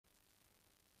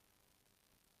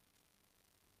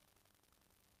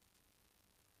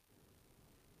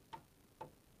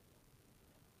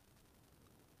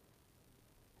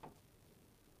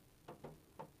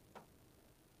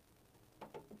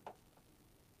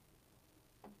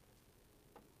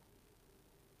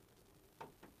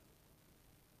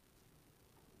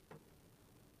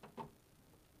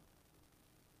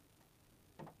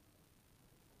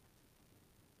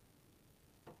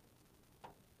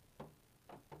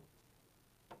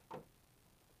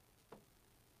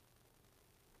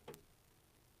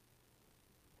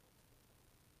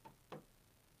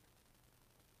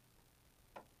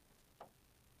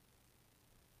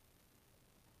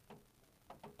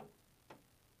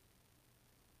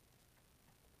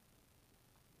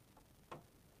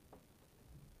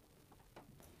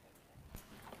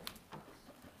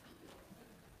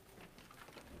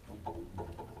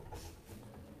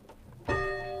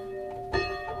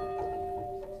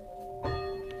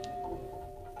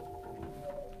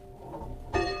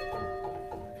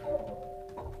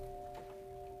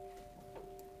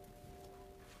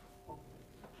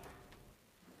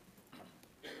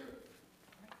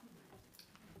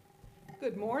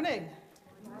Good morning.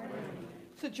 Good morning.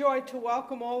 It's a joy to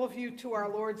welcome all of you to our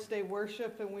Lord's Day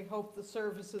worship, and we hope the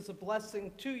service is a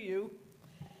blessing to you.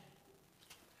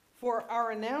 For our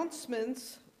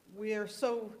announcements, we are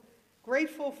so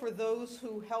grateful for those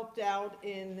who helped out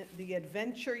in the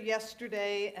adventure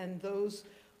yesterday and those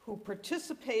who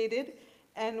participated.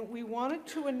 And we wanted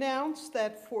to announce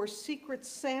that for Secret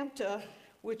Santa,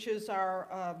 which is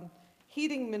our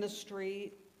heating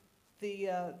ministry,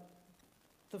 the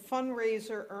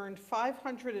fundraiser earned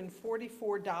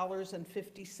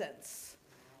 $544.50.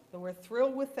 So we're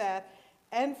thrilled with that.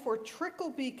 And for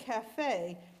Trickleby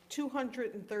Cafe,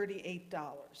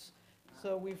 $238.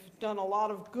 So we've done a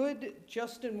lot of good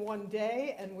just in one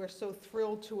day, and we're so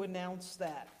thrilled to announce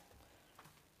that.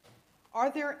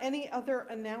 Are there any other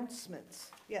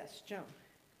announcements? Yes, Joan.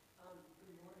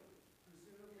 Good morning.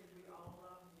 Presumably we all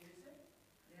love music.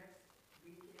 Next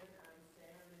weekend on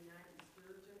Saturday night in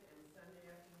Sturgeon and Sunday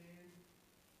afternoon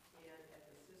and at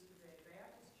the Sister Bay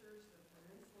Baptist Church, the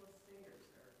Peninsula Singers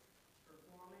are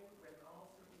performing with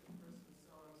all sorts of Christmas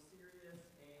songs, serious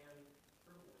and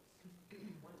frivolous.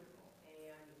 Wonderful.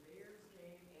 And the Bears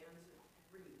game ends at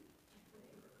 3 or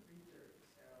 3:30.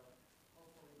 So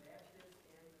hopefully that fits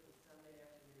in with the Sunday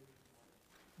afternoon.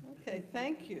 Okay,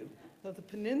 thank you. So the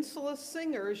Peninsula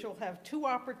Singers, you'll have 2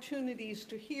 opportunities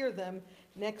to hear them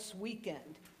next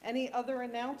weekend. Any other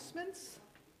announcements?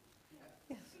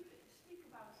 Yes. Speak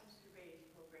about Sister Bay's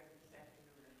program this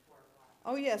afternoon at 4 o'clock.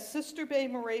 Oh yes, Sister Bay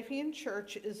Moravian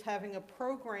Church is having a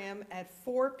program at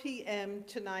 4 p.m.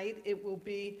 tonight. It will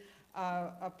be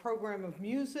a program of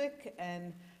music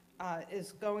and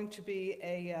is going to be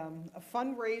a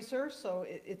fundraiser, so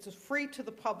it's free to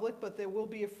the public, but there will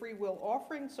be a free will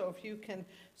offering, so if you can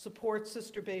support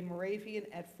Sister Bay Moravian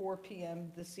at 4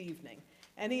 p.m. this evening.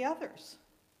 Any others?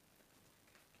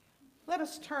 Let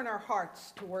us turn our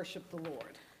hearts to worship the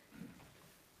Lord.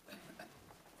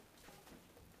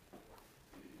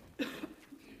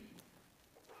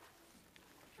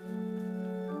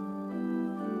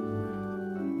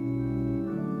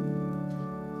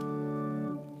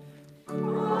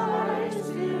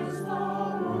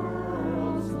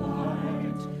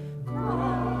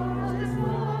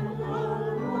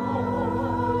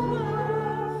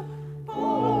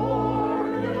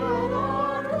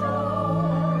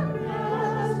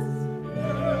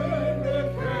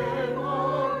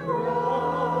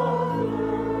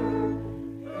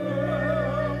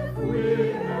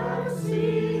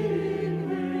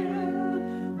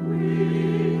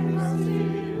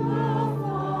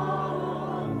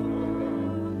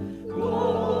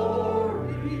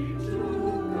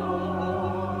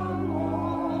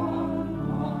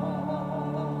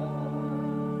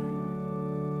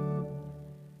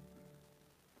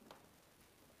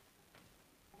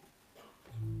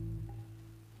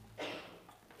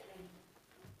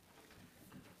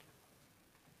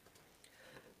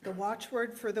 The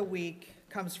watchword for the week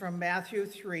comes from Matthew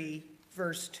 3,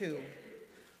 verse 2.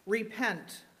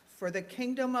 Repent, for the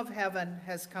kingdom of heaven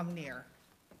has come near.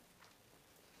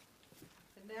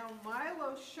 And now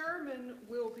Milo Sherman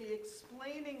will be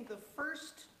explaining the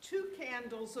first 2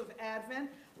 candles of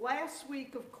Advent. Last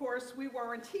week, of course, we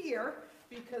weren't here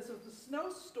because of the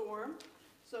snowstorm.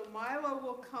 So Milo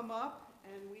will come up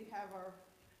and we have our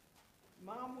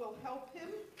mom will help him.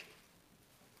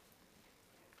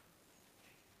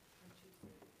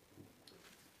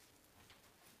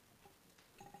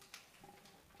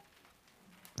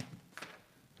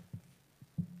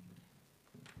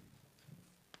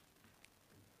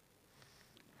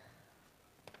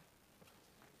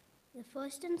 The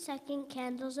first and second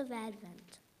candles of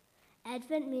Advent.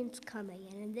 Advent means coming,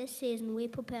 and in this season we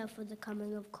prepare for the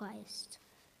coming of Christ.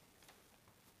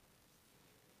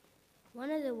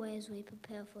 One of the ways we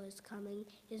prepare for his coming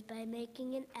is by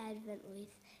making an Advent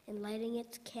wreath and lighting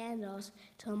its candles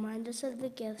to remind us of the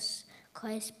gifts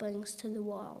Christ brings to the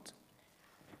world.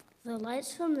 The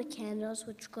lights from the candles,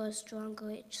 which grow stronger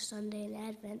each Sunday in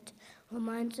Advent,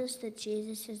 reminds us that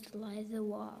Jesus is the light of the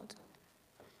world.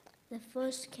 The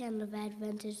first candle of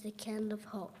Advent is the candle of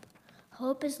hope.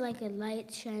 Hope is like a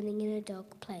light shining in a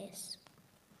dark place.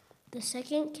 The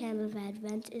second candle of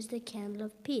Advent is the candle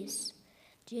of peace.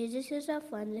 Jesus is our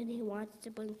friend and he wants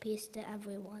to bring peace to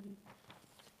everyone.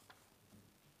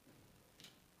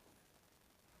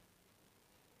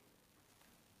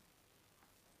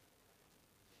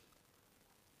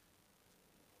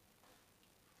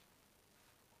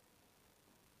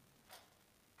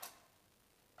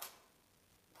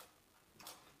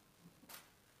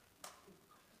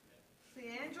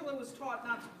 Angela was taught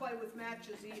not to play with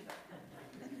matches either.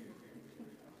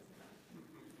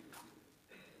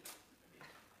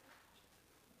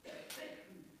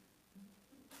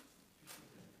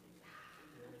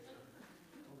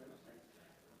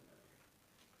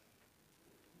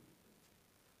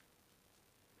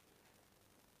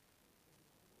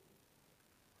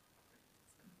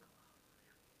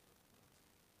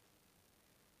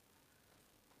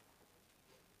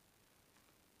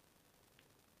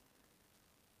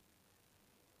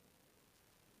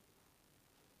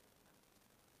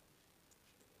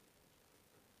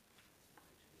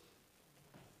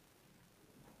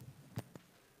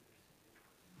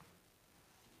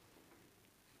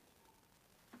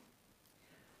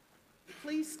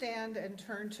 Please stand and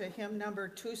turn to hymn number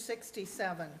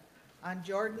 267, On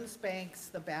Jordan's Banks,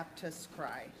 the Baptist's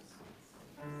Cry.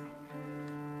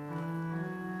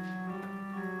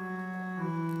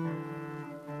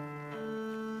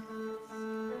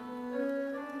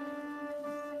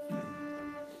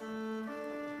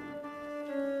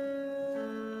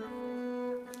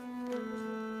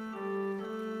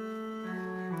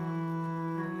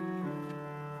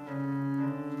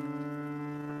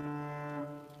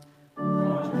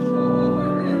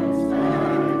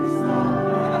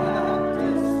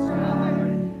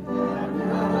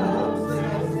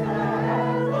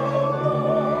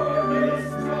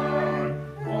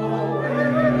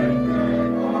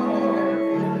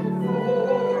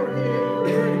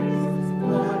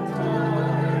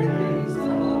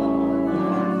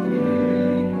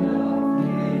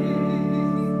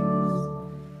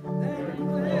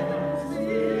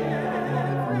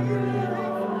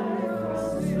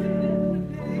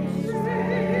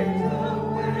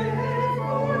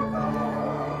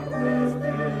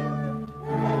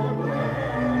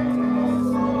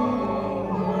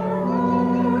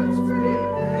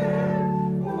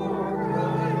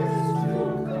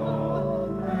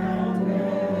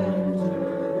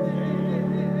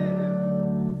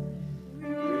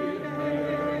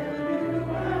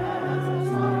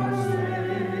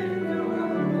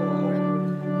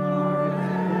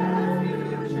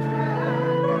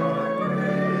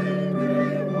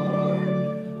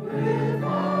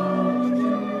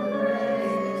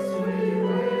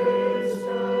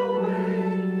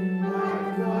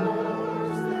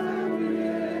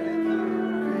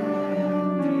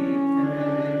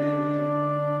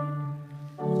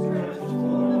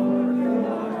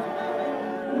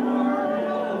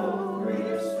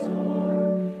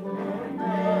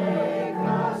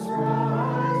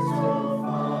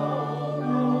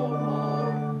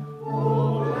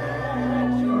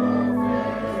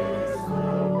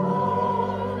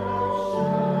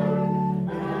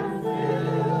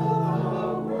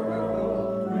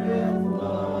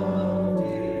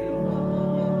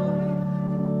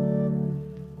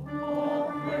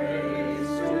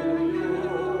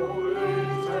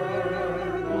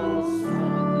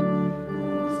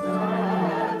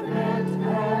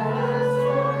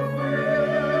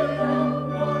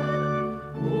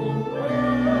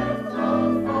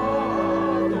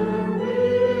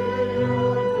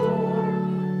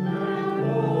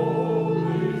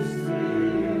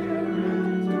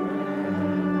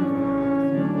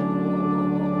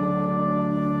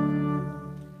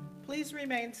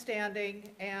 Remain standing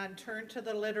and turn to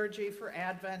the liturgy for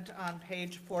Advent on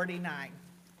page 49.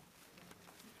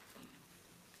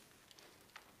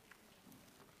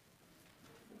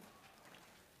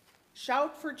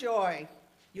 Shout for joy,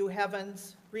 you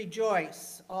heavens,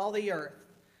 rejoice, all the earth.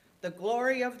 The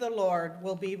glory of the Lord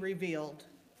will be revealed,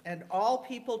 and all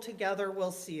people together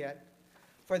will see it,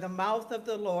 for the mouth of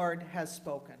the Lord has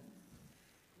spoken.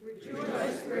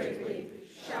 Rejoice greatly,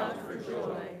 shout for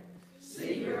joy.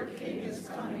 See, your King is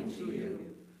coming to you.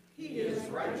 He is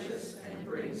righteous and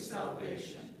brings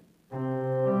salvation.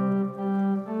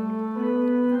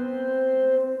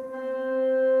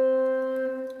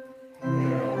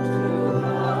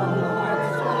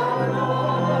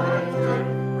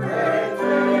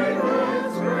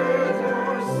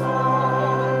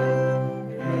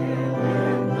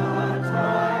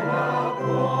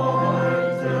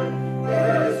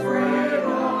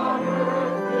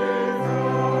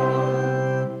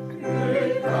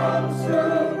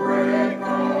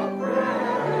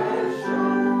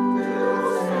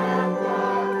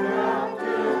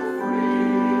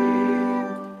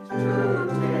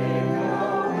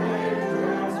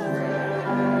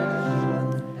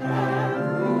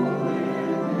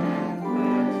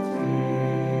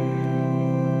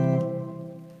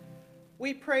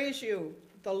 We praise you,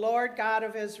 the Lord God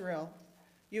of Israel.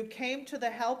 You came to the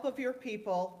help of your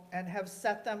people and have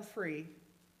set them free.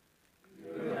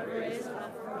 You have raised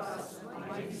up for us a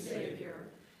mighty Savior,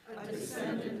 a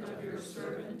descendant of your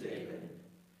servant David.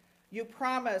 You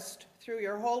promised through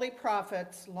your holy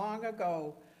prophets long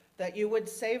ago that you would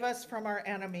save us from our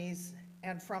enemies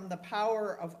and from the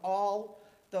power of all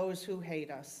those who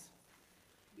hate us.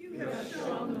 You have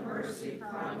shown the mercy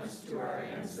promised to our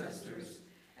ancestors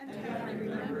and have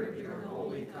remembered your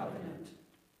holy covenant.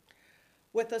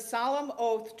 With a solemn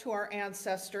oath to our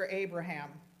ancestor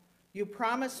Abraham, you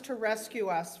promised to rescue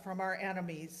us from our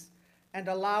enemies and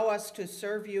allow us to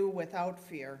serve you without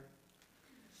fear.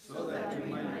 So that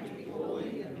we might be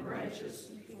holy and righteous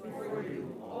before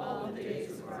you all the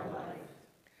days of our life.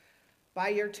 By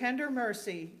your tender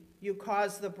mercy, you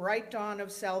caused the bright dawn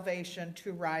of salvation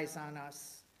to rise on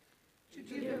us. to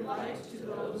give light to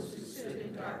those who sit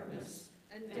in darkness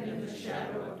and in the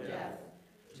shadow of death,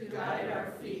 to guide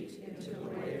our feet into the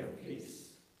way of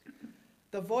peace.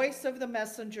 The voice of the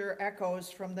messenger echoes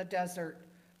from the desert,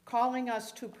 calling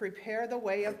us to prepare the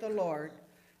way of the Lord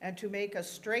and to make a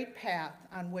straight path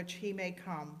on which he may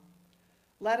come.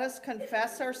 Let us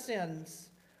confess our sins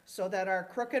so that our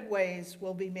crooked ways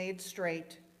will be made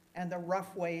straight and the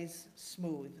rough ways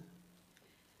smooth.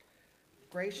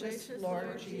 Gracious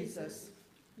Lord Jesus,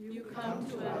 You come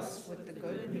to us with the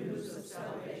good news of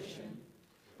salvation,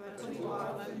 but too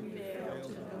often we fail to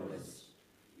notice.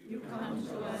 You come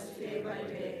to us day by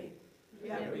day,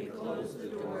 yet we close the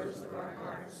doors of our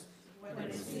hearts when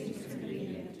it seems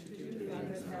convenient to do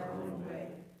things our own way.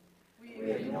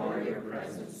 We ignore your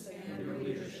presence and your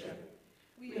leadership.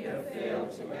 We have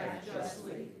failed to act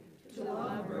justly, to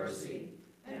love mercy,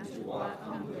 and to walk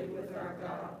humbly with our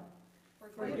God.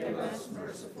 Forgive us,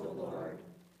 merciful Lord.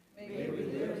 May we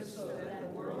live so that the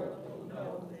world will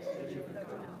know that you have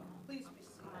come. Please be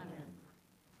seated. Amen.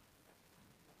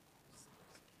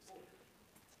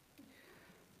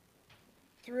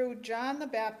 Through John the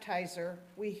Baptizer,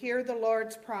 we hear the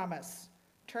Lord's promise.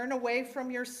 Turn away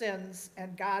from your sins,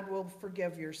 and God will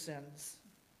forgive your sins.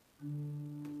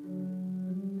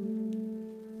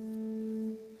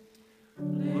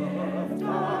 Lift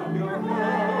up your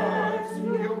heads,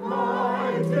 you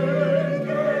mighty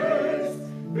gates.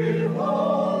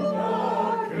 Behold,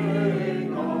 the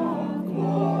King of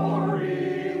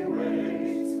glory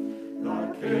waits. The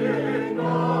King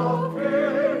of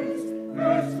kings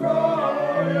is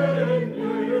drawing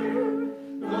near.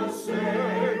 The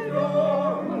Savior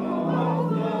of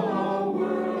the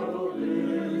world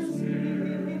is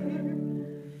near.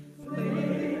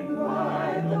 Fling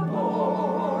wide the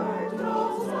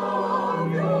portals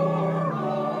of your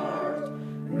heart.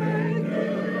 Make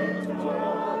it a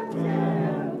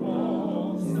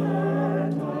temple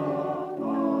set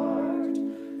apart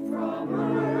from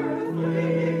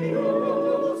earthly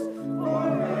use, for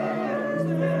earth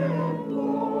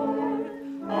Lord,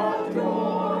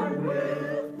 adorned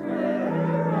with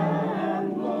prayer and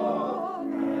love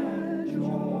and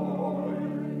joy.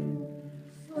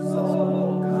 So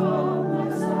come,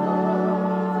 let's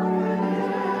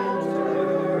enter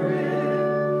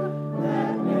in,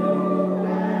 let new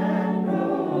and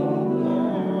nobler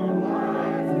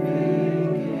life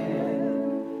begin.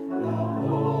 The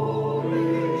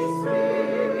Holy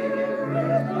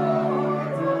Spirit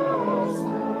guides us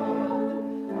on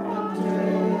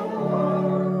until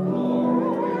our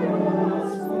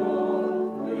glorious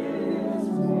hope is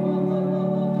won.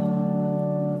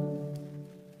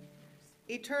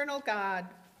 Eternal God,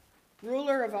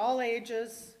 ruler of all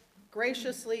ages,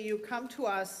 graciously you come to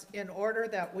us in order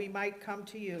that we might come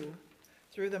to you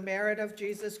through the merit of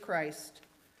Jesus Christ,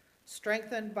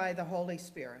 strengthened by the Holy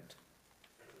Spirit.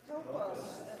 Help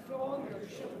us and all your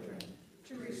children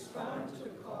to respond to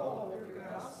the call of your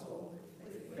gospel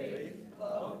with faith,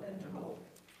 love, and hope.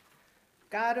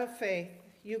 God of faith,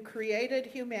 you created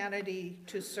humanity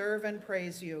to serve and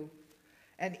praise you,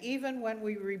 and even when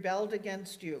we rebelled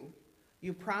against you,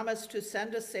 you promised to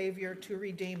send a Savior to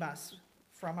redeem us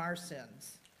from our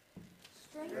sins.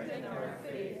 Strengthen our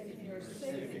faith in your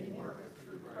saving work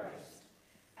through Christ,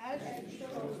 as you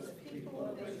chose the people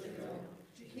of Israel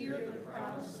to hear the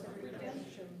promise of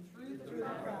redemption through the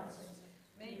prophets.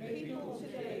 May people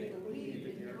today believe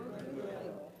in your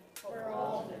goodwill for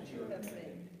all that you have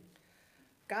made.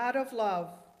 God of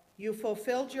love, you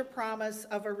fulfilled your promise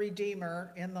of a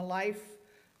Redeemer in the life,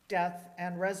 death,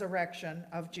 and resurrection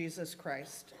of Jesus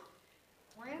Christ.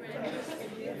 Grant us the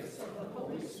gifts of the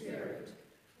Holy Spirit,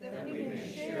 that we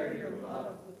may share your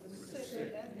love with the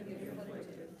sick and the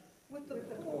afflicted, with the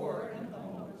poor and the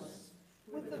homeless,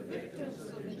 with the victims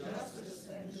of injustice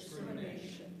and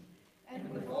discrimination, and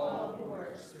with all who are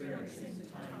experiencing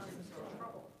times of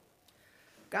trouble.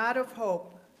 God of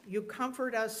hope, you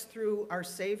comfort us through our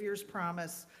Savior's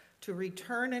promise to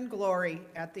return in glory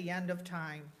at the end of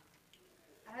time.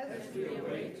 As we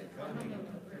await the coming of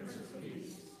the Prince of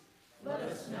Peace, let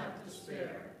us not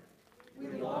despair. We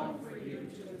long for you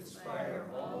to inspire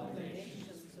all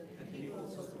nations and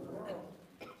peoples of the world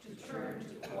to turn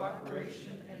to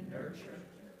cooperation and nurture,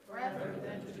 rather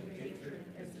than to hatred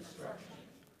and destruction.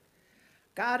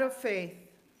 God of faith,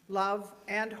 love,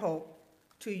 and hope,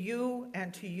 to you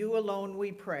and to you alone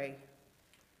we pray.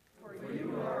 For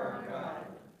you are our God,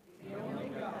 the only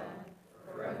God,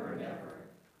 forever and ever.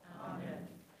 Amen.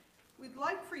 We'd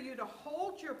like for you to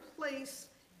hold your place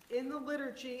in the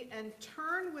liturgy and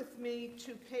turn with me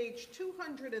to page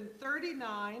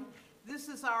 239. This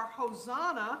is our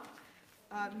Hosanna,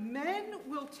 Men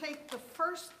will take the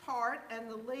first part and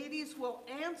the ladies will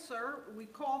answer. We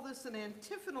call this an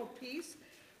antiphonal piece.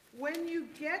 When you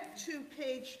get to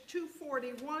page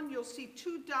 241, you'll see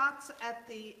 2 dots at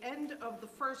the end of the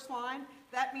first line.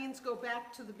 That means go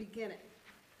back to the beginning.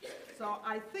 So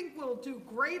I think we'll do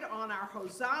great on our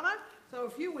Hosanna. So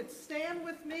if you would stand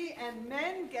with me, and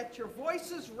men, get your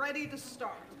voices ready to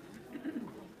start.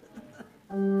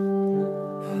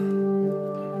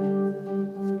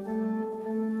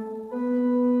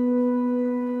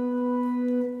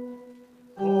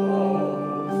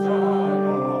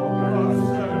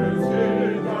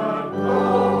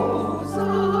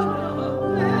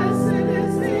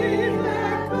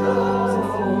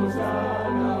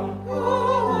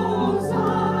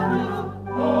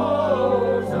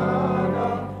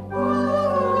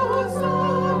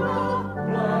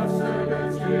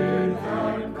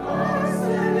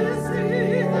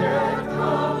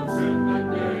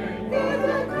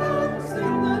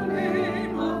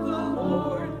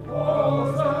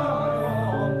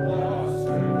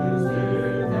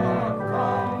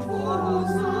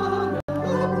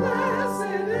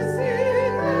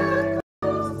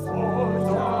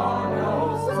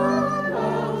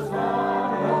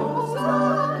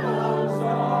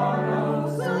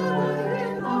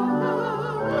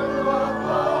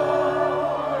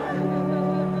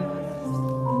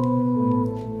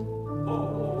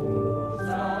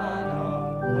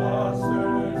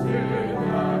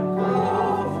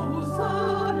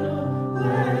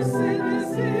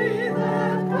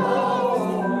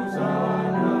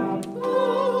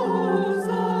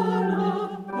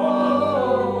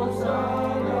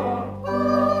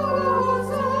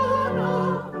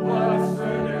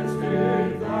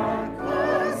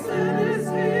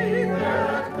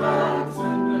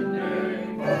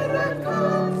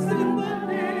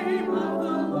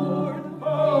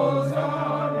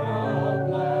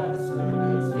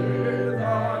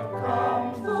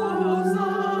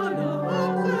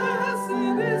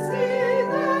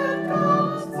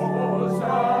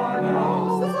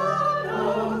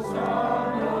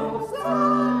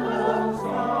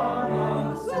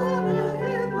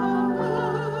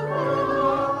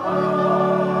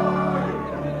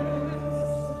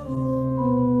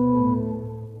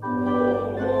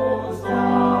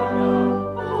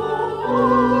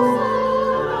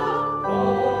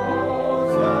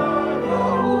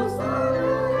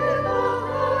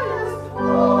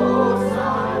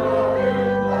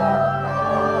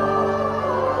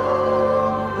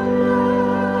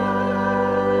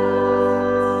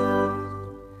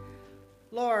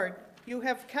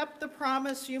 Kept the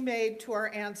promise you made to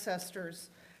our ancestors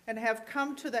and have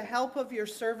come to the help of your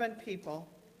servant people.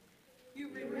 You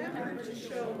remembered to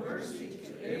show mercy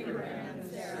to Abraham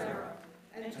and Sarah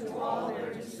and to all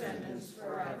their descendants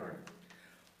forever.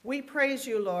 We praise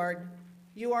you, Lord.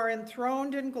 You are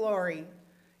enthroned in glory,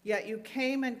 yet you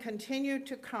came and continue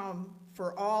to come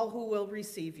for all who will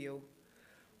receive you.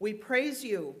 We praise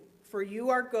you, for you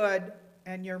are good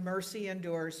and your mercy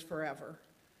endures forever.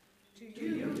 To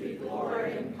you be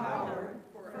glory and power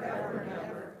forever and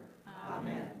ever.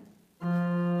 Amen.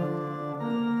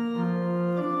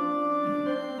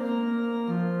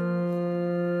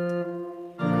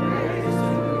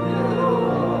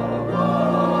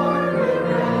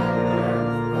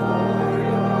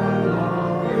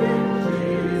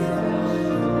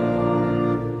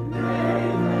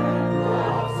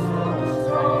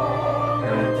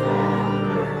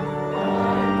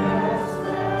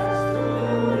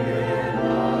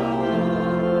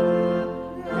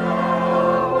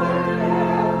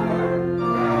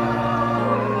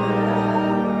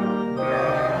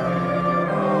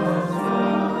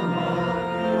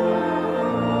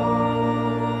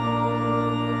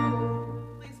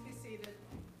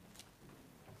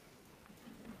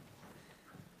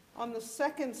 On the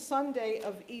second Sunday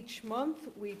of each month,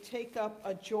 we take up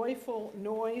a joyful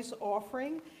noise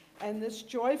offering, and this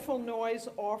joyful noise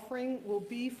offering will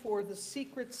be for the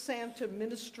Secret Santa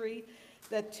ministry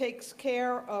that takes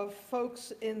care of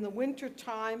folks in the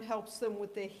wintertime, helps them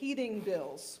with their heating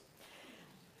bills.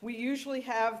 We usually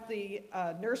have the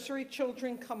nursery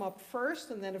children come up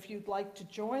first, and then if you'd like to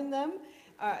join them.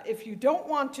 If you don't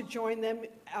want to join them,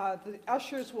 the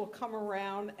ushers will come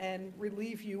around and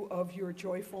relieve you of your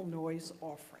joyful noise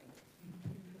offering.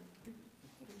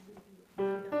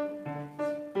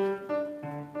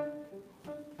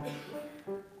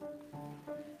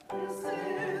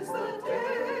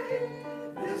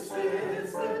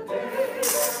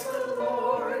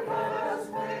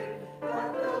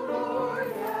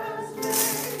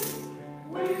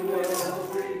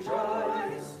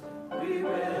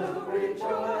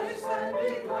 Rejoice and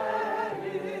be glad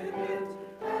in it.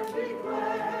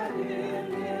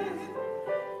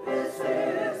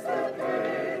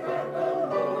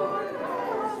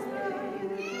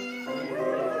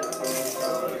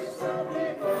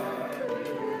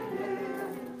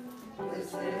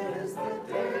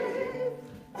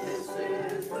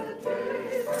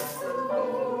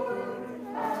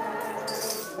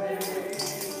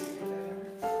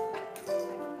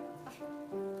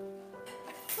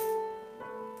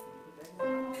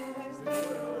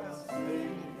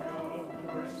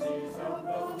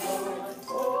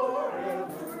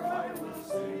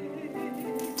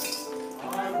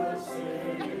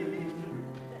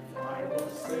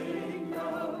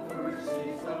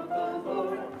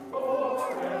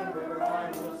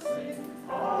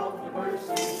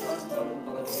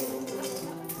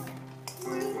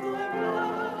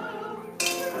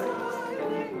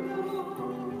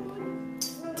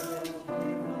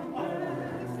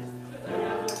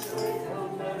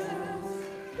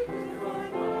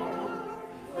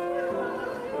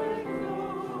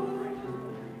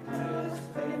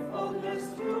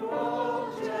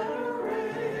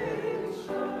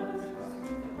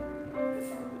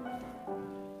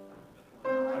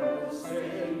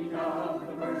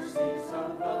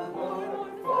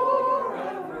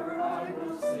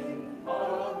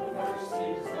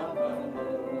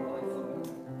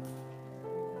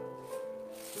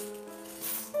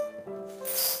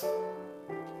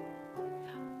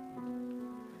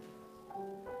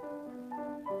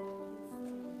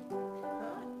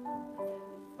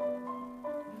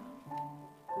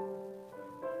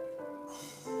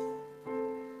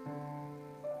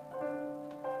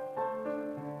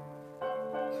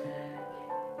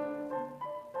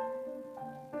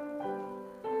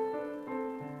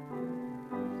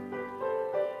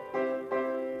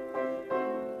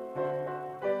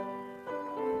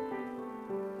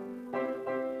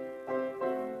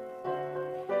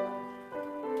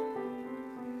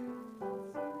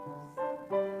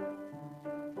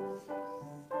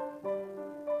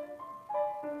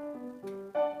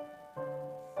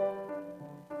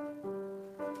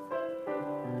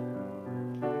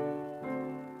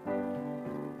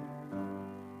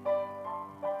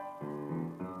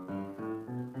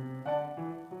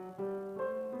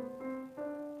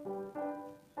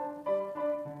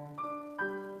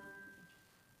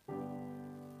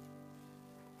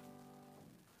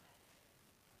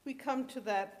 We come to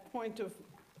that point of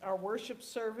our worship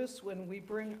service when we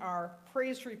bring our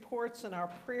praise reports and our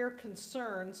prayer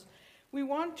concerns. We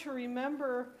want to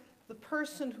remember the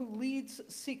person who leads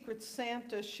Secret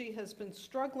Santa. She has been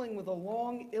struggling with a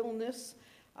long illness,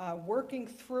 working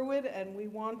through it, and we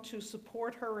want to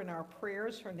support her in our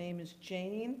prayers. Her name is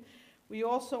Jane. We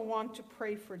also want to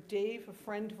pray for Dave, a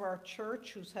friend of our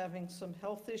church who's having some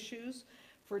health issues,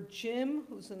 for Jim,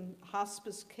 who's in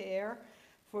hospice care,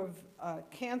 for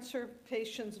cancer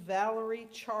patients Valerie,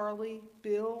 Charlie,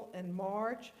 Bill, and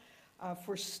Marge,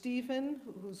 for Stephen,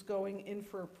 who's going in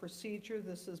for a procedure.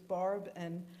 This is Barb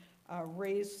and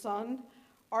Ray's son.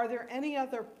 Are there any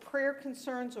other prayer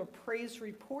concerns or praise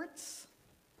reports?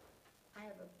 I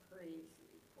have a praise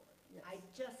report. Yes. I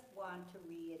just want to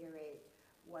reiterate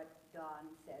what Dawn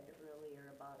said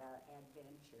earlier about our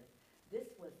adventure. This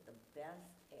was the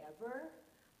best ever,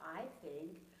 I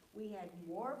think. We had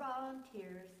more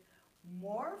volunteers,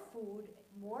 more food,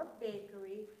 more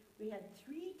bakery. We had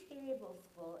 3 tables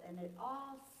full, and it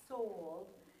all sold.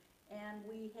 And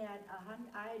we had,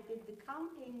 I did the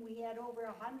counting, we had over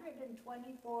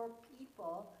 124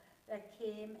 people that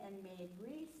came and made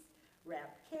wreaths,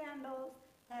 wrapped candles,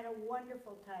 had a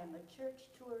wonderful time, a church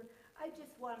tour. I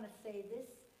just want to say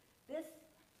this,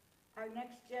 our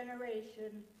next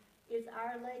generation, is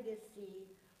our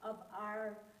legacy of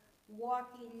our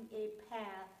walking a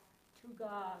path to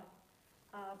God.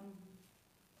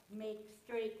 Make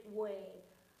straight way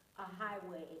a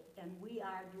highway, and we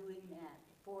are doing that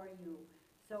for you.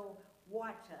 So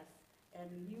watch us, and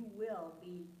you will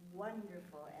be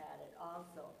wonderful at it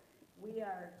also.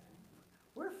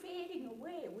 We're fading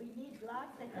away. We need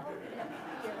lots of help next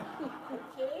year,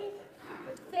 okay?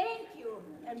 But thank you,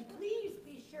 and please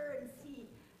be sure and see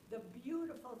the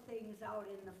beautiful things out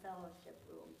in the fellowship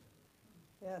room.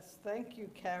 Yes, thank you,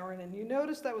 Karen. And you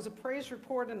noticed that was a praise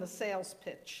report and a sales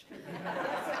pitch. Yes,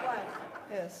 it was.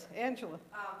 Yes, Angela.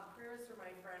 Prayers for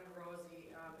my friend Rosie.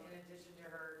 In addition to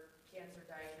her cancer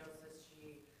diagnosis,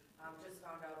 she just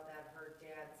found out that her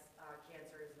dad's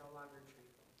cancer is no longer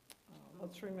treatable.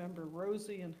 Let's remember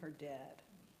Rosie and her dad.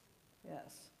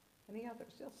 Yes. Any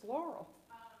others? Yes, Laurel.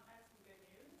 I have some good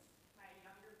news. My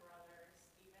younger brother,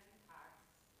 Stephen Cox,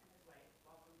 and his wife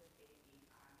welcomed his baby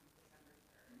on December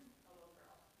 3rd, a little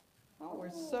girl. Oh, we're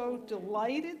so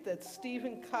delighted that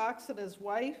Stephen Cox and his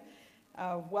wife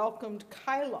welcomed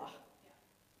Kyla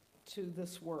to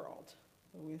this world.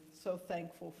 We're so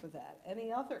thankful for that.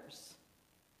 Any others?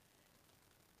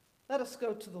 Let us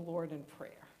go to the Lord in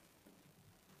prayer.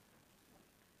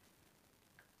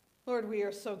 Lord, we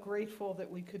are so grateful that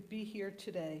we could be here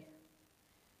today,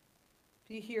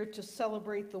 be here to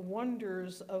celebrate the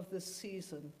wonders of this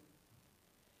season,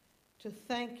 to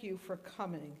thank you for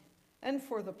coming and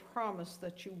for the promise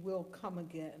that you will come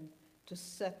again to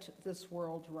set this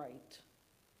world right.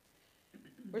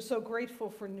 We're so grateful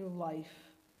for new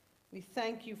life. We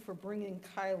thank you for bringing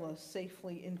Kyla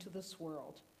safely into this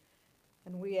world,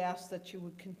 and we ask that you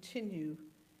would continue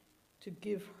to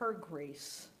give her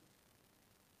grace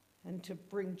and to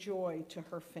bring joy to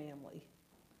her family.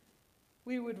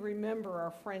 We would remember our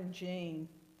friend Jane.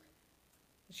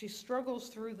 As she struggles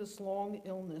through this long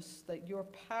illness, that your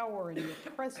power and your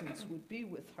presence would be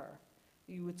with her.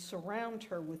 You would surround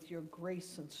her with your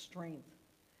grace and strength.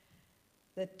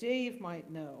 That Dave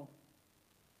might know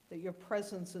that your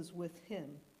presence is with him,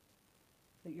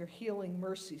 that your healing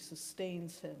mercy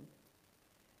sustains him.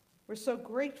 We're so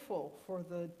grateful for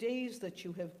the days that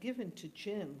you have given to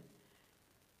Jim.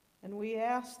 And we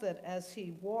ask that as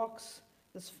he walks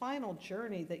this final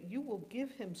journey, that you will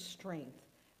give him strength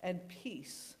and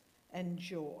peace and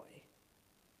joy.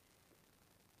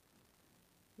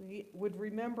 We would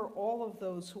remember all of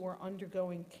those who are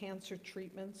undergoing cancer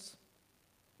treatments,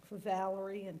 for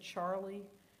Valerie and Charlie,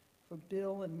 for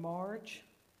Bill and Marge.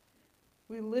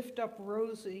 We lift up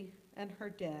Rosie and her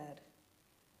dad.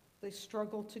 They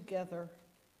struggle together.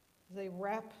 They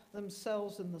wrap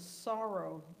themselves in the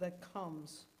sorrow that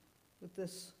comes with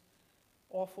this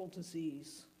awful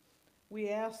disease. We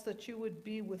ask that you would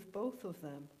be with both of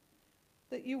them,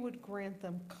 that you would grant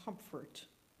them comfort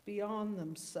beyond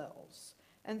themselves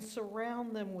and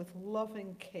surround them with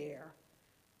loving care.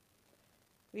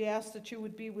 We ask that you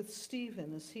would be with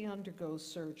Stephen as he undergoes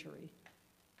surgery,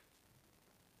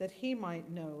 that he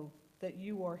might know that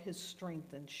you are his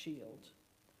strength and shield.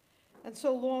 And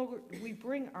so, Lord, we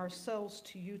bring ourselves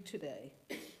to you today,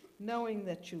 knowing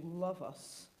that you love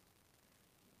us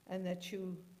and that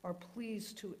you are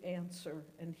pleased to answer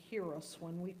and hear us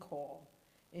when we call.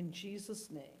 In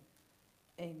Jesus' name,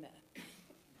 amen.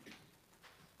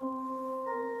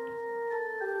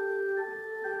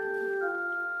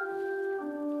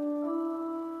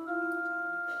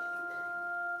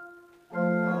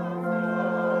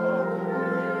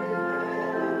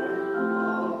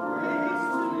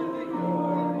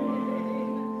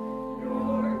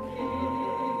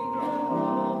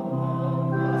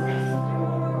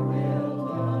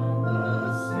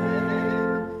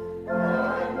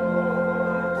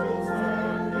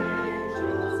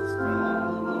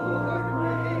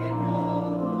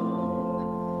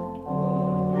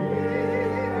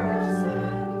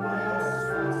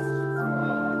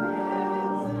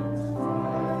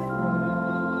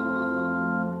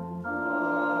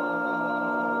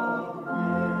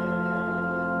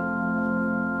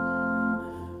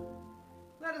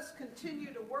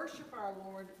 Continue to worship our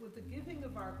Lord with the giving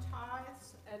of our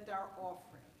tithes and our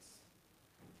offerings.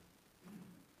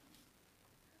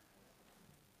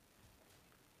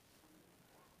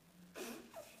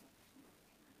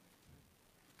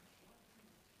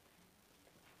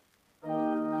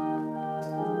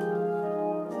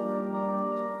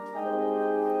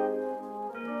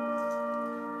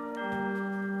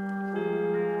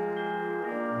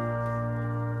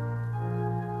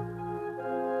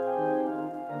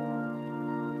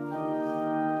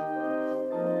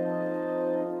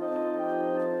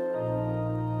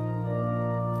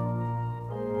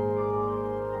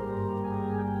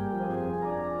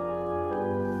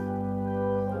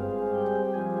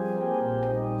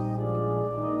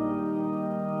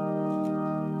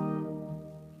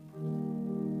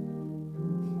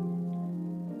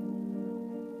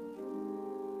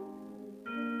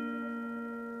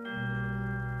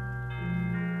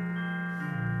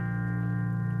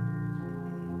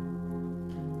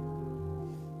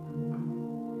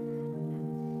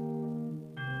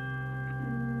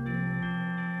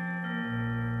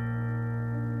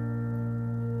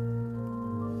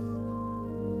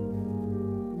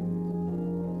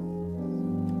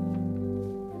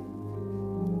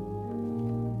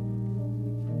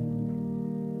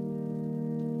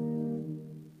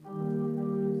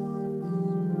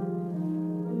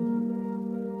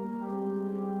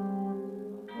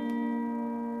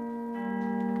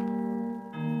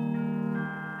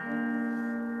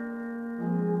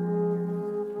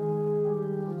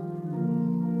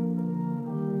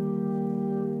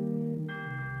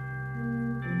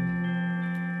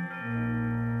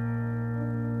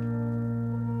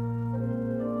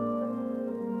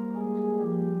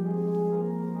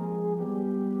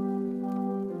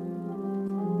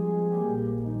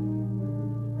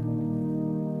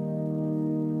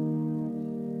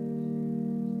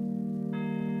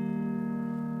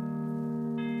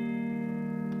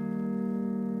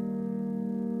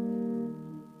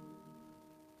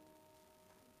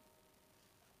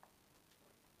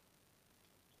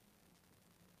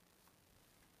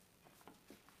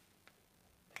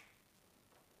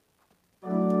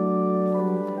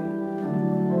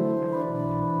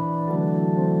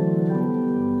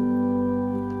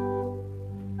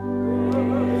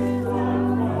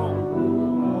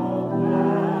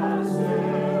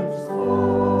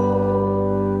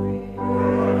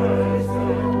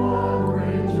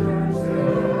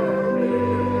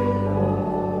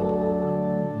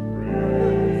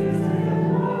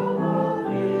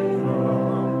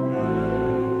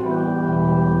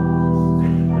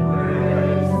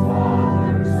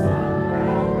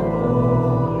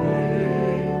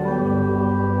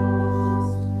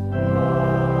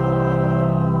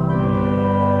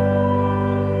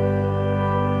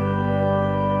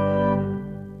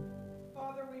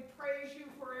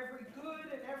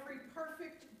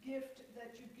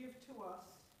 that you give to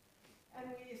us, and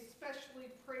we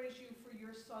especially praise you for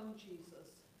your Son,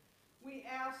 Jesus. We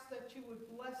ask that you would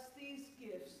bless these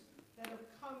gifts that have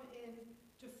come in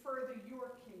to further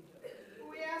your kingdom.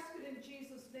 We ask it in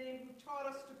Jesus' name, who taught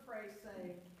us to pray,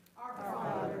 saying, Our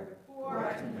Father, who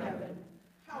art in heaven,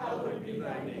 hallowed be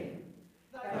thy name.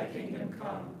 Thy kingdom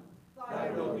come, thy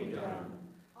will be done,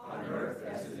 on earth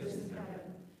as it is in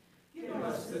heaven. Give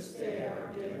us this day our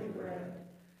daily bread,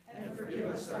 and forgive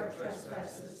us our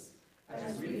trespasses,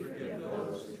 as we forgive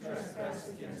those who trespass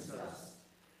against us.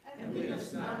 And lead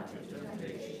us not into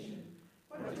temptation,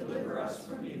 but deliver us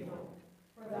from evil.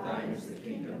 For thine is the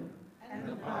kingdom, and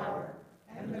the power,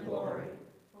 and the glory,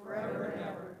 forever and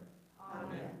ever.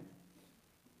 Amen.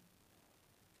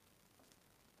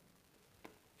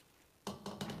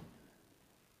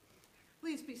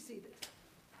 Please be seated.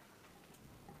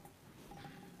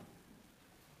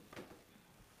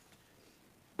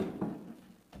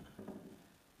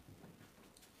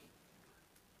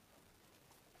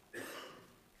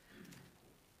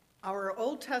 Our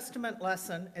Old Testament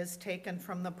lesson is taken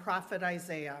from the prophet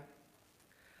Isaiah.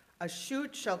 A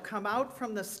shoot shall come out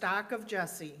from the stock of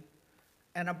Jesse,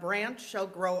 and a branch shall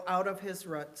grow out of his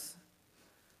roots.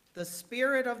 The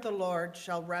Spirit of the Lord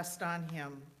shall rest on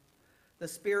him, the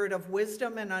Spirit of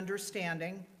wisdom and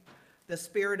understanding, the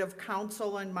Spirit of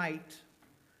counsel and might,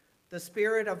 the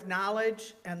Spirit of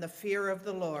knowledge and the fear of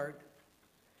the Lord.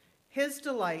 His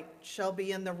delight shall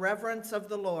be in the reverence of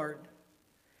the Lord.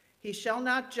 He shall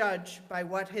not judge by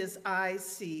what his eyes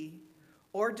see,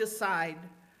 or decide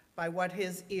by what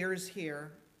his ears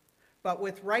hear, but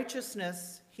with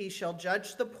righteousness he shall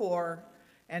judge the poor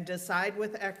and decide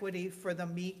with equity for the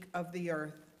meek of the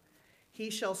earth. He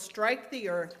shall strike the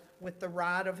earth with the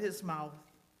rod of his mouth,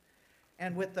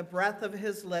 and with the breath of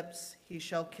his lips he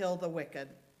shall kill the wicked.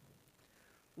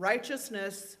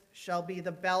 Righteousness shall be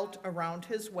the belt around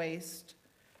his waist,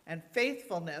 and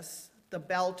faithfulness the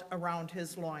belt around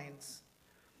his loins.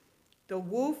 The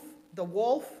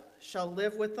wolf shall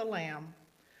live with the lamb,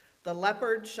 the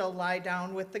leopard shall lie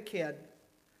down with the kid,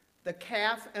 the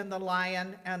calf and the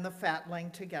lion and the fatling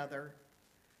together,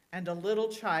 and a little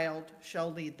child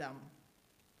shall lead them.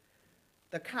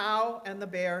 The cow and the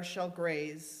bear shall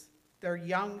graze, their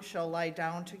young shall lie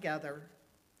down together,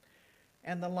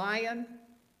 and the lion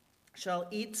shall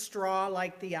eat straw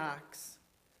like the ox.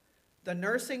 The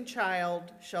nursing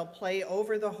child shall play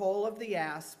over the hole of the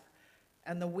asp,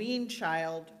 and the weaned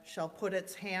child shall put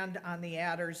its hand on the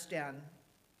adder's den.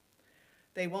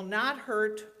 They will not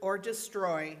hurt or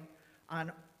destroy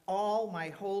on all my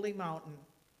holy mountain,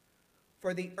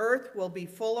 for the earth will be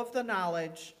full of the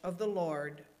knowledge of the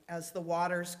Lord as the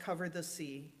waters cover the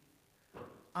sea.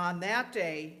 On that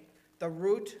day, the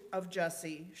root of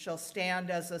Jesse shall stand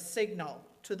as a signal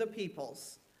to the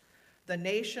peoples. The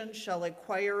nation shall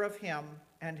inquire of him,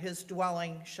 and his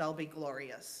dwelling shall be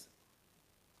glorious.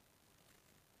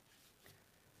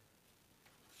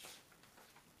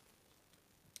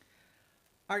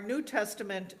 Our New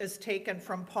Testament is taken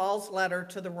from Paul's letter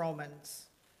to the Romans.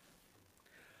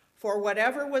 For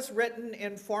whatever was written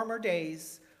in former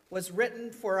days was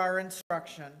written for our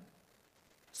instruction,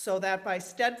 so that by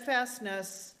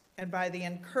steadfastness and by the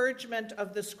encouragement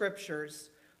of the Scriptures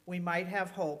we might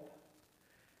have hope.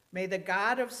 May the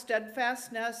God of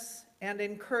steadfastness and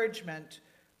encouragement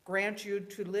grant you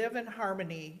to live in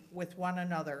harmony with one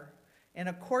another, in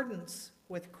accordance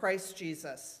with Christ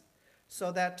Jesus,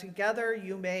 so that together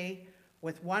you may,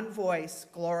 with one voice,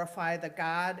 glorify the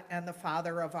God and the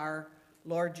Father of our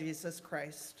Lord Jesus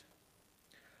Christ.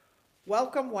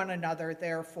 Welcome one another,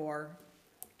 therefore,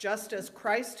 just as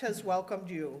Christ has welcomed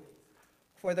you,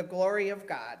 for the glory of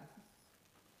God.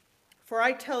 For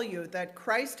I tell you that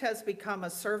Christ has become a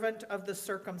servant of the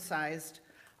circumcised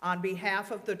on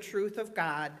behalf of the truth of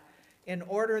God, in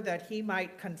order that he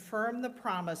might confirm the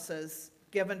promises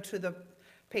given to the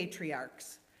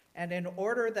patriarchs, and in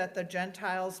order that the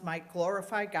Gentiles might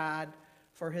glorify God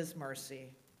for his mercy.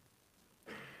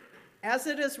 As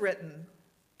it is written,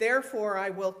 therefore I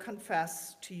will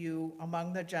confess to you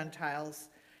among the Gentiles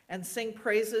and sing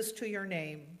praises to your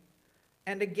name.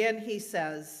 And again he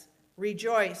says,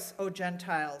 rejoice, O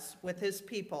Gentiles, with his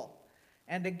people.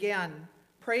 And again,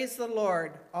 praise the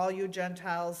Lord, all you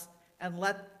Gentiles, and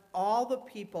let all the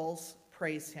peoples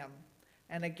praise him.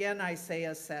 And again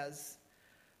Isaiah says,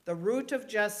 the root of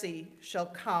Jesse shall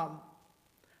come,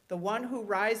 the one who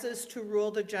rises to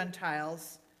rule the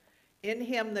Gentiles. In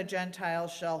him the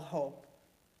Gentiles shall hope.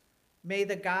 May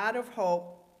the God of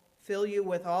hope fill you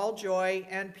with all joy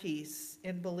and peace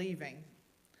in believing,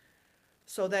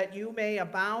 so that you may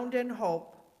abound in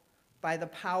hope by the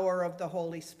power of the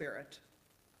Holy Spirit.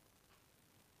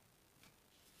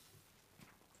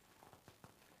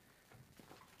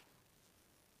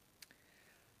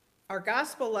 Our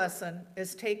gospel lesson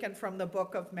is taken from the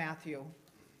book of Matthew.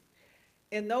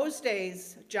 In those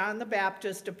days, John the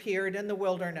Baptist appeared in the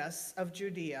wilderness of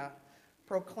Judea,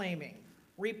 proclaiming,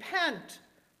 "Repent,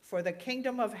 for the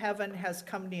kingdom of heaven has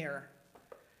come near."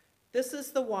 This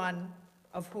is the one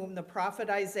of whom the prophet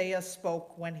Isaiah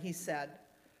spoke when he said,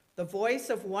 "The voice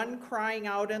of one crying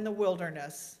out in the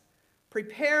wilderness,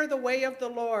 prepare the way of the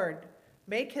Lord,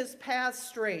 make his paths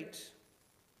straight."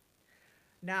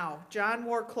 Now, John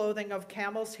wore clothing of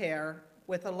camel's hair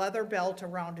with a leather belt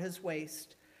around his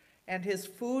waist, and his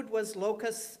food was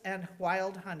locusts and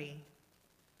wild honey.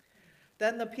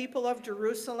 Then the people of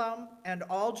Jerusalem and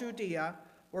all Judea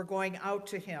were going out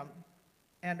to him,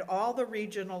 and all the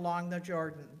region along the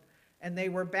Jordan, and they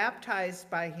were baptized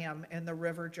by him in the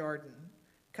river Jordan,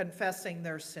 confessing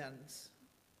their sins.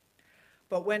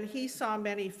 But when he saw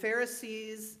many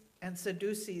Pharisees and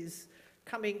Sadducees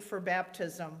coming for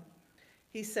baptism,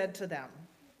 he said to them,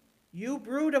 "You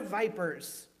brood of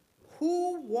vipers,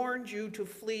 who warned you to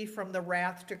flee from the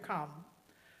wrath to come?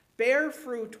 Bear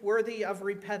fruit worthy of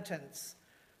repentance.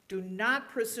 Do not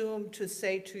presume to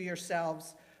say to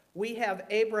yourselves, 'We have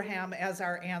Abraham as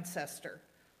our ancestor.'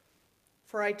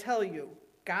 For I tell you,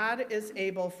 God is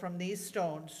able from these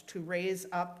stones to raise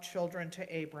up children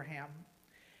to Abraham.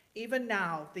 Even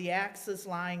now, the axe is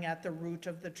lying at the root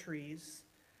of the trees.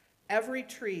 Every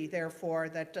tree, therefore,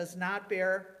 that does not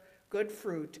bear good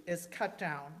fruit is cut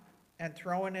down and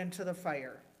thrown into the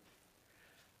fire.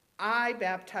 I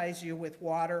baptize you with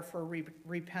water for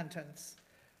repentance,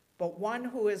 but one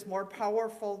who is more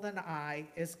powerful than I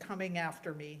is coming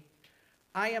after me.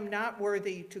 I am not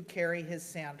worthy to carry his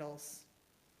sandals.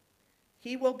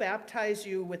 He will baptize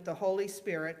you with the Holy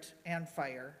Spirit and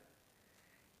fire.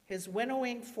 His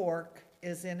winnowing fork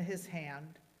is in his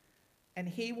hand, and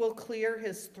he will clear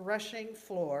his threshing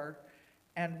floor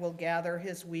and will gather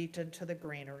his wheat into the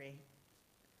granary.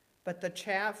 But the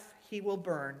chaff he will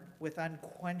burn with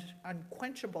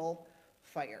unquenchable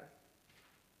fire."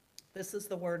 This is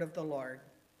the word of the Lord.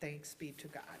 Thanks be to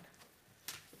God.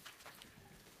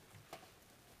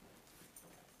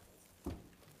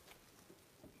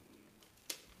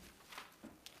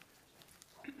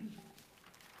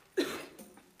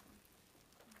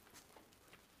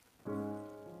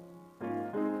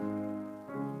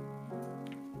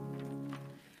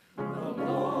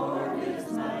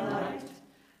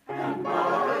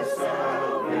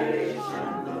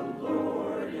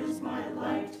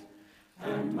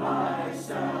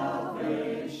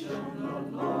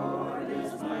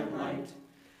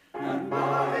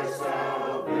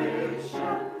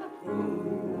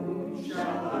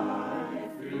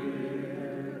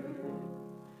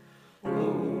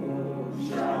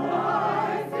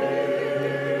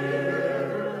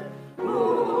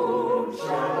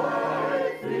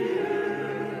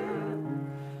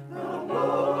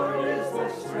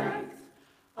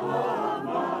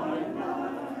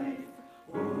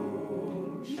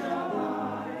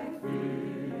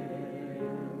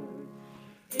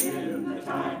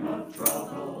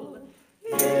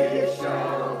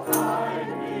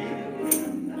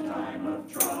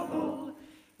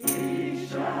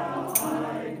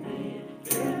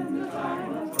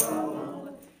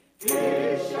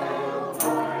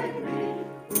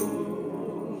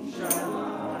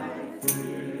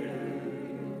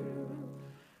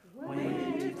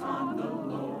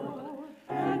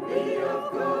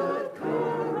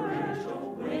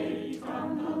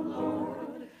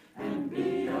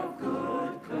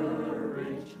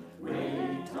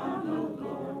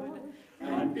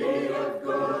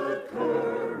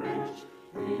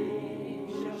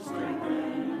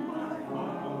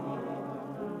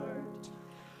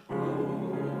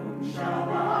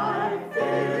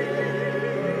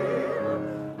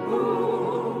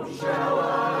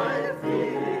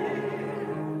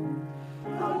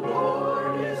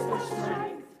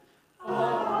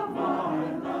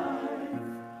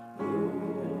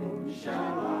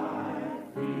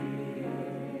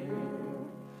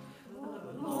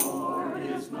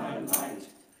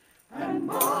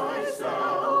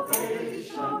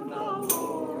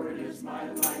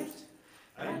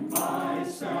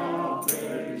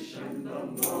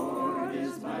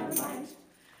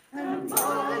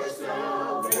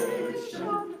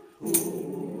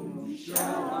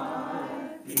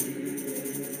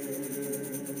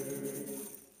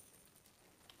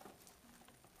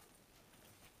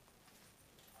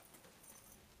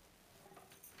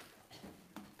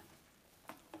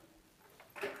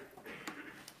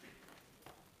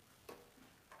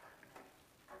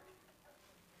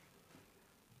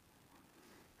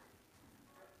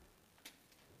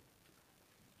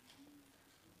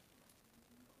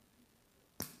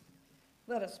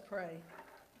 Let us pray.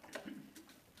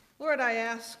 Lord, I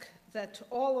ask that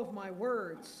all of my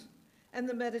words and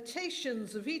the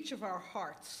meditations of each of our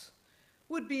hearts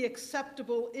would be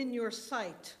acceptable in your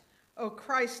sight, O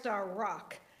Christ, our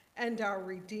rock and our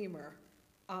Redeemer.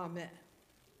 Amen.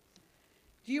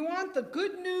 Do you want the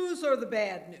good news or the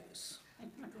bad news?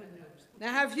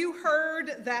 Now, have you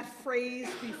heard that phrase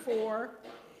before?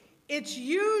 It's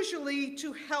usually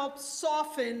to help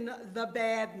soften the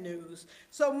bad news.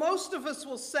 So most of us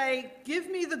will say, give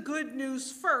me the good news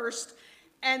first,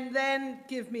 and then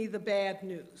give me the bad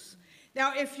news.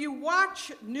 Now, if you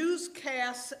watch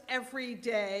newscasts every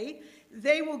day,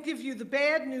 they will give you the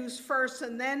bad news first,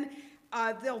 and then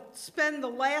they'll spend the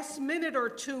last minute or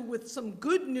two with some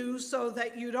good news so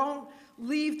that you don't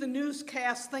leave the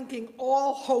newscast thinking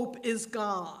all hope is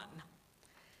gone.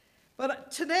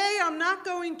 But today I'm not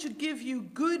going to give you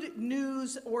good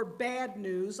news or bad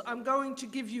news. I'm going to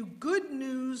give you good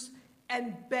news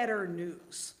and better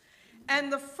news.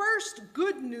 And the first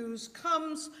good news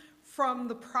comes from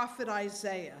the prophet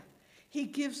Isaiah. He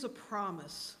gives a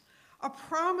promise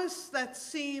that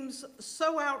seems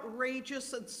so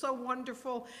outrageous and so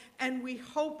wonderful, and we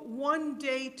hope one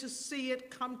day to see it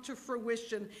come to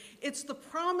fruition. It's the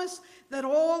promise that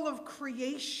all of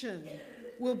creation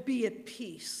will be at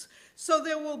peace. So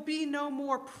there will be no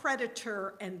more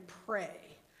predator and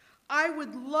prey. I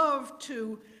would love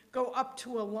to go up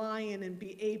to a lion and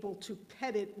be able to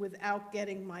pet it without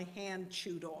getting my hand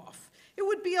chewed off. It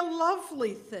would be a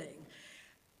lovely thing.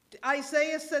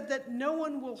 Isaiah said that no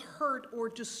one will hurt or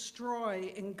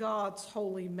destroy in God's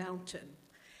holy mountain.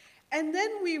 And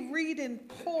then we read in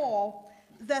Paul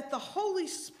that the Holy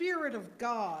Spirit of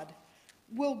God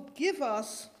will give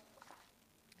us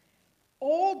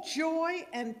all joy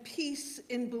and peace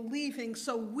in believing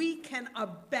so we can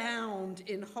abound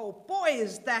in hope. Boy,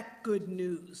 is that good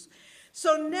news.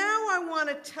 So now I want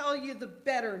to tell you the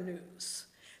better news.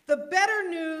 The better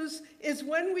news is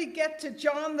when we get to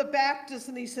John the Baptist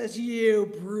and he says,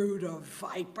 you brood of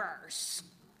vipers,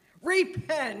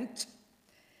 repent.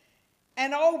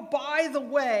 And oh, by the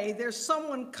way, there's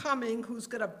someone coming who's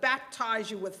going to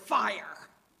baptize you with fire.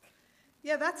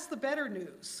 Yeah, that's the better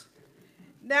news.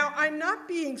 Now, I'm not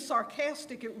being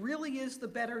sarcastic. It really is the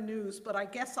better news, but I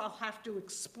guess I'll have to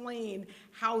explain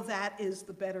how that is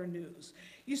the better news.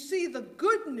 You see, the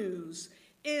good news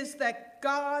is that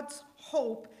God's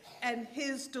hope and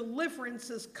his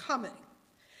deliverance is coming.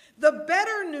 The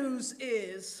better news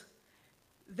is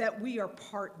that we are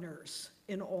partners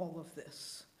in all of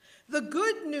this. The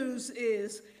good news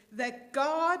is that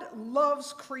God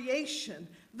loves creation.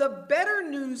 The better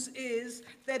news is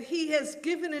that he has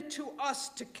given it to us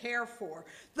to care for.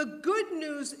 The good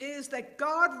news is that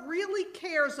God really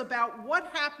cares about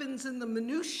what happens in the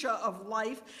minutia of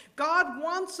life. God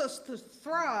wants us to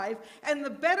thrive, and the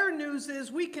better news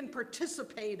is we can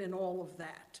participate in all of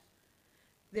that.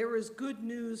 There is good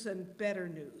news and better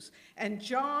news. And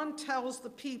John tells the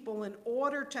people in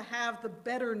order to have the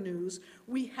better news,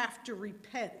 we have to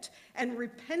repent. And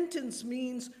repentance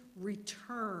means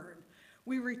return.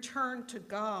 We return to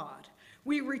God.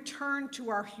 We return to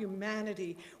our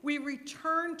humanity. We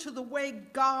return to the way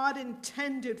God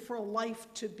intended for life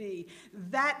to be.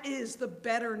 That is the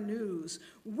better news.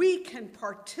 We can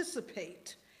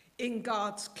participate in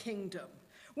God's kingdom.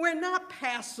 We're not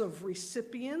passive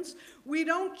recipients. We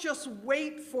don't just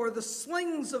wait for the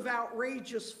slings of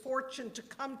outrageous fortune to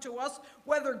come to us,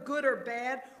 whether good or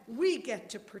bad. We get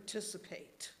to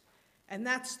participate. And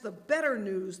that's the better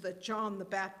news that John the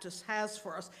Baptist has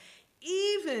for us,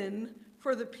 even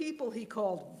for the people he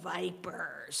called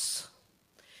vipers.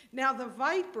 Now, the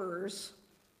vipers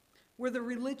were the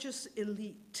religious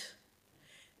elite.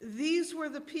 These were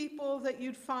the people that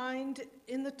you'd find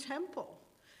in the temple.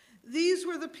 These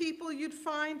were the people you'd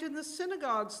find in the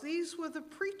synagogues. These were the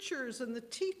preachers and the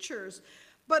teachers.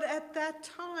 But at that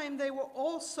time, they were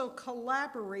also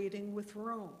collaborating with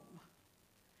Rome.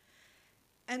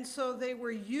 And so they were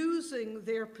using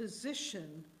their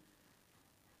position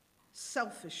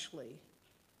selfishly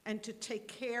and to take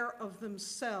care of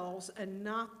themselves and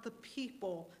not the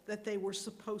people that they were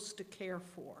supposed to care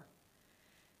for.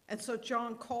 And so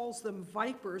John calls them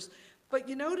vipers. But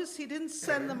you notice he didn't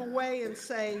send them away and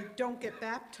say, don't get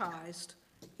baptized.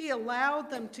 He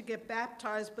allowed them to get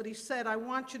baptized, but he said, I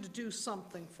want you to do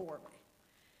something for me.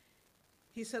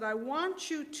 He said, I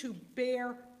want you to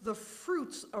bear the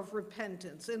fruits of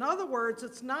repentance. In other words,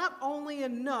 it's not only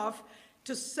enough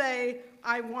to say,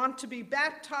 I want to be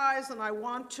baptized and I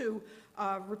want to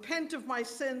repent of my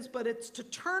sins, but it's to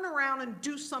turn around and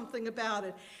do something about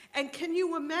it. And can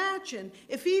you imagine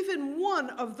if even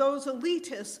one of those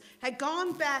elitists had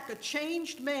gone back a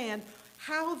changed man,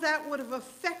 how that would have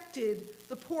affected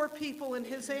the poor people in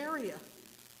his area.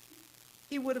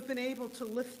 He would have been able to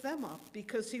lift them up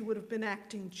because he would have been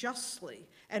acting justly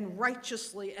and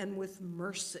righteously and with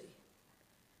mercy.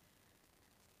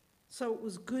 So it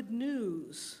was good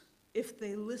news if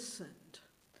they listened.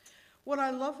 What I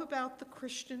love about the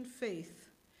Christian faith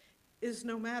is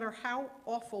no matter how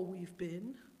awful we've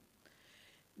been,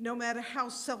 no matter how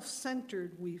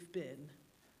self-centered we've been,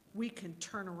 we can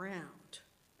turn around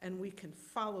and we can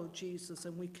follow Jesus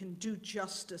and we can do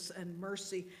justice and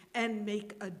mercy and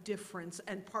make a difference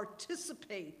and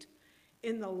participate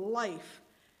in the life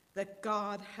that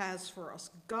God has for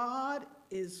us. God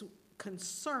is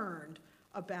concerned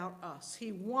about us.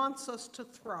 He wants us to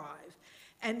thrive.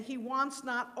 And he wants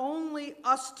not only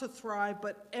us to thrive,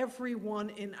 but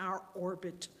everyone in our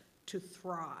orbit to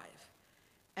thrive.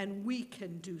 And we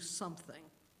can do something.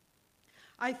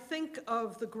 I think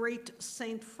of the great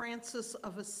Saint Francis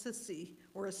of Assisi,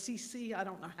 or Assisi, I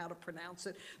don't know how to pronounce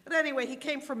it. But anyway, he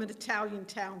came from an Italian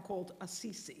town called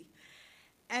Assisi.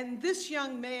 And this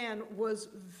young man was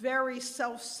very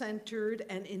self-centered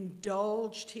and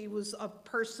indulged. He was a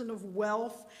person of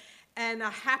wealth and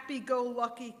a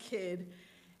happy-go-lucky kid.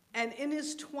 And in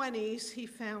his 20s, he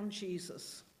found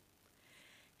Jesus.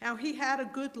 Now, he had a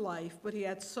good life, but he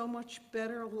had so much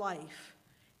better life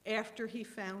after he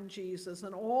found Jesus.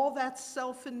 And all that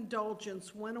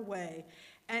self-indulgence went away,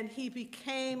 and he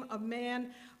became a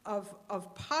man of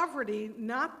poverty,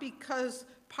 not because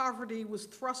poverty was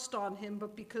thrust on him,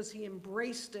 but because he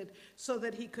embraced it so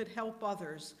that he could help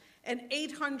others. And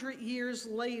 800 years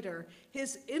later,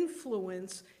 his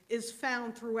influence is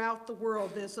found throughout the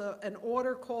world. There's an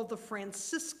order called the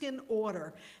Franciscan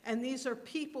Order, and these are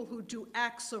people who do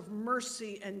acts of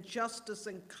mercy and justice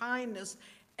and kindness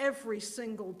every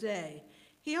single day.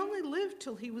 He only lived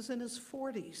till he was in his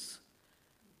 40s,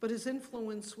 but his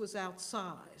influence was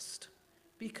outsized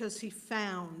because he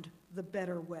found the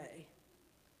better way.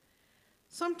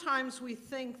 Sometimes we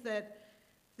think that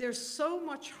there's so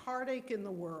much heartache in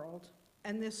the world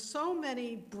and there's so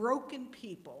many broken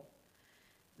people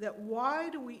that why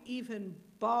do we even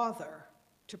bother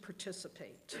to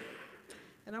participate?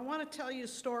 And I want to tell you a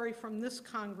story from this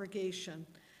congregation.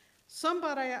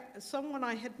 Someone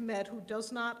I had met who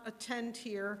does not attend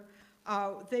here,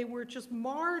 they were just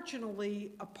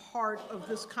marginally a part of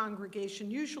this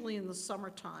congregation, usually in the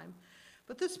summertime.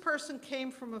 But this person came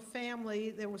from a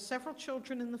family, there were several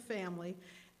children in the family,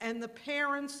 and the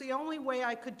parents, the only way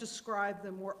I could describe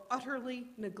them, were utterly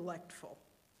neglectful.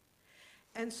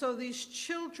 And so these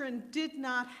children did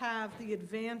not have the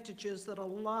advantages that a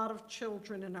lot of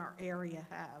children in our area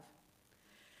have.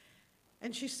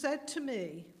 And she said to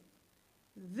me,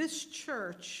 this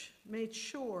church made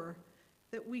sure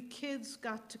that we kids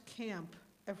got to camp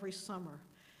every summer.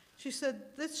 She said,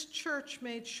 this church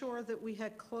made sure that we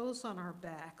had clothes on our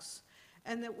backs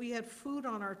and that we had food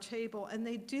on our table, and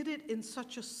they did it in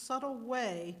such a subtle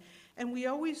way, and we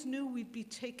always knew we'd be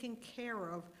taken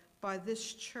care of by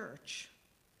this church.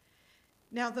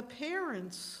 Now, the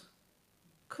parents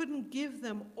couldn't give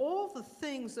them all the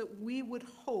things that we would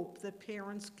hope that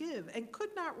parents give and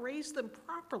could not raise them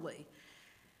properly.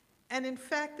 And in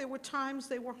fact, there were times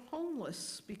they were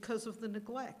homeless because of the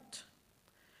neglect.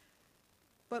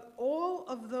 But all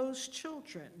of those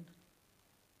children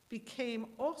became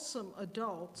awesome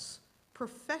adults,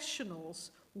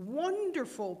 professionals,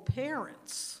 wonderful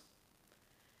parents,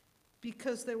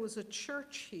 because there was a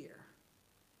church here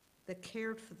that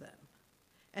cared for them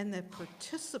and that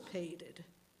participated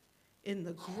in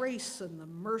the grace and the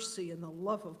mercy and the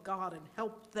love of God and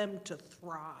helped them to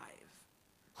thrive.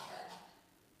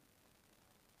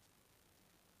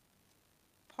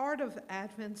 Part of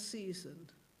Advent season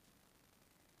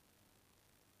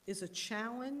is a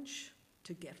challenge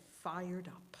to get fired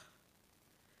up,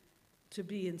 to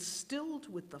be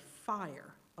instilled with the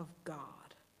fire of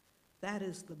God. That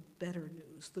is the better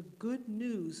news. The good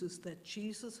news is that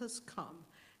Jesus has come,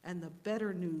 and the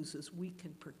better news is we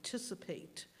can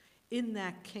participate in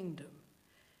that kingdom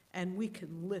and we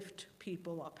can lift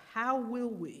people up. How will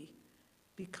we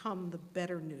become the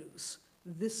better news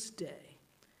this day?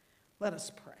 Let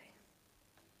us pray.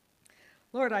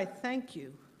 Lord, I thank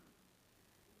you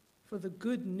for the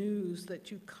good news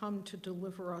that you come to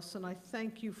deliver us, and I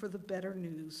thank you for the better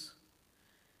news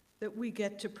that we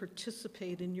get to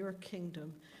participate in your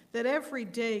kingdom, that every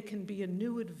day can be a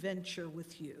new adventure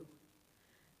with you.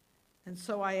 And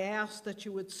so I ask that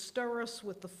you would stir us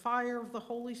with the fire of the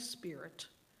Holy Spirit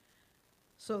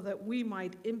so that we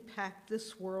might impact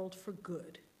this world for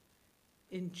good.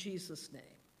 In Jesus' name,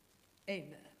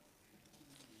 amen.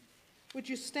 Would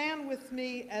you stand with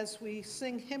me as we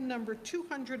sing hymn number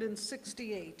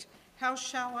 268, How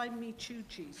Shall I Meet You,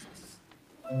 Jesus?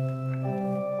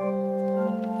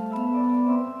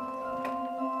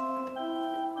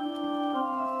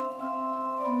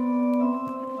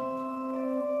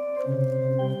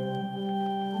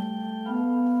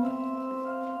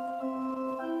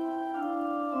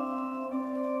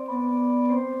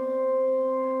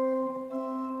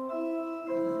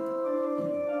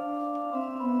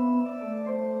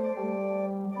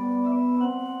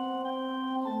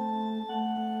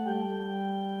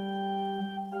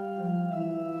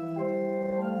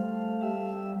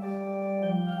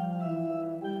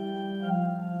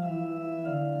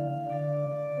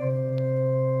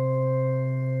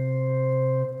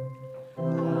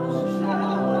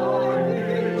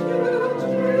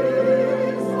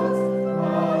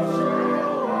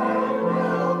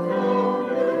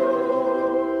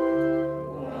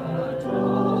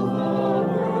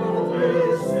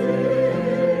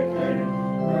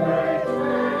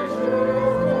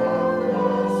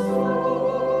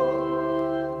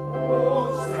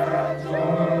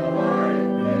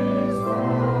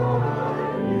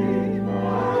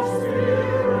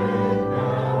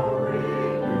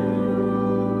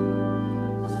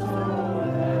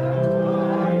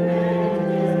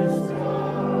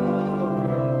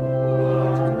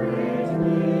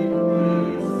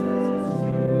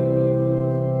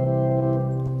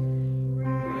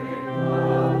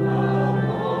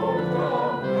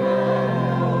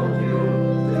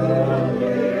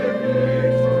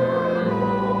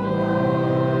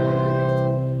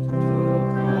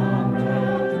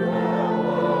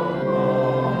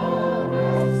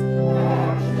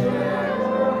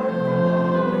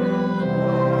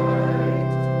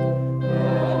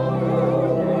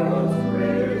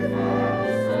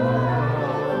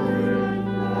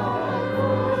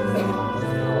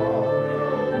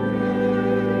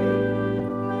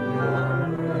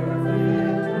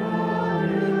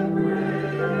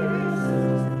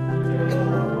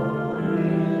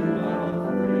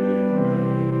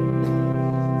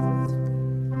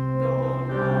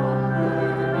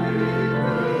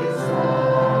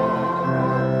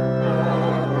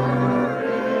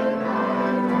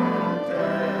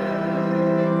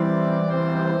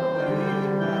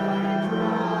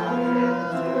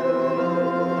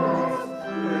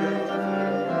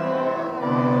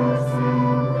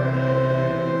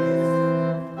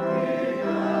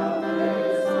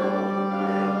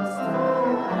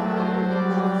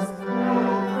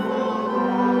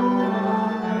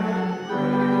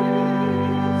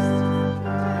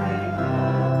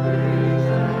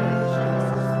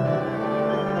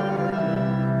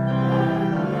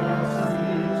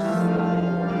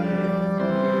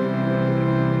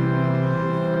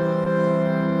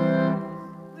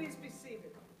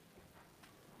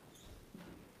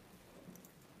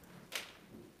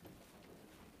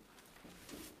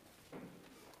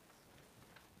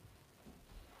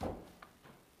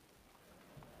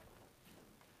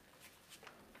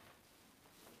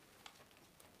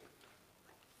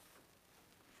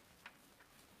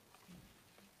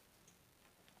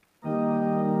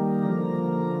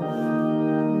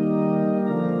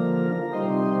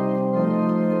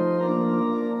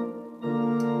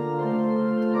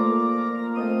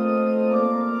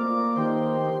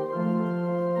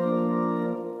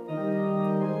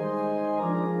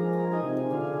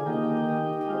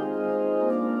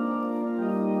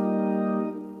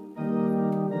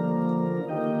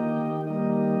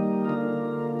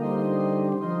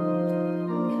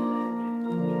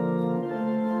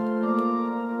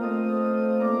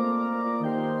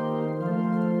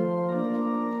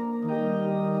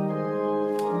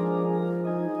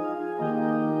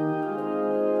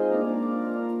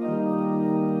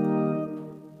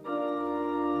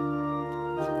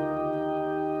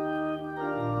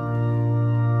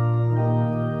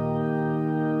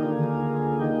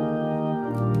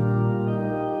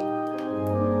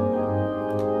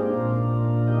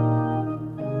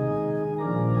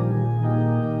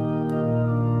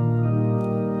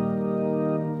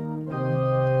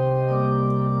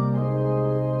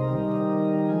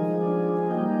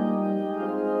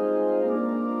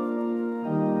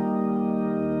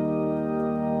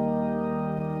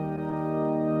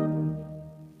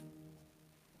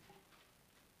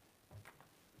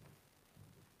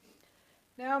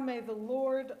 Now may the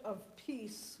Lord of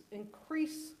peace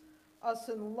increase us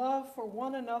in love for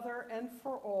one another and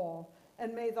for all,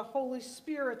 and may the Holy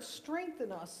Spirit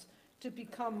strengthen us to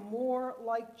become more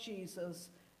like Jesus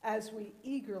as we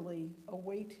eagerly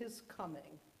await his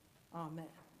coming.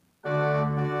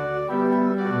 Amen.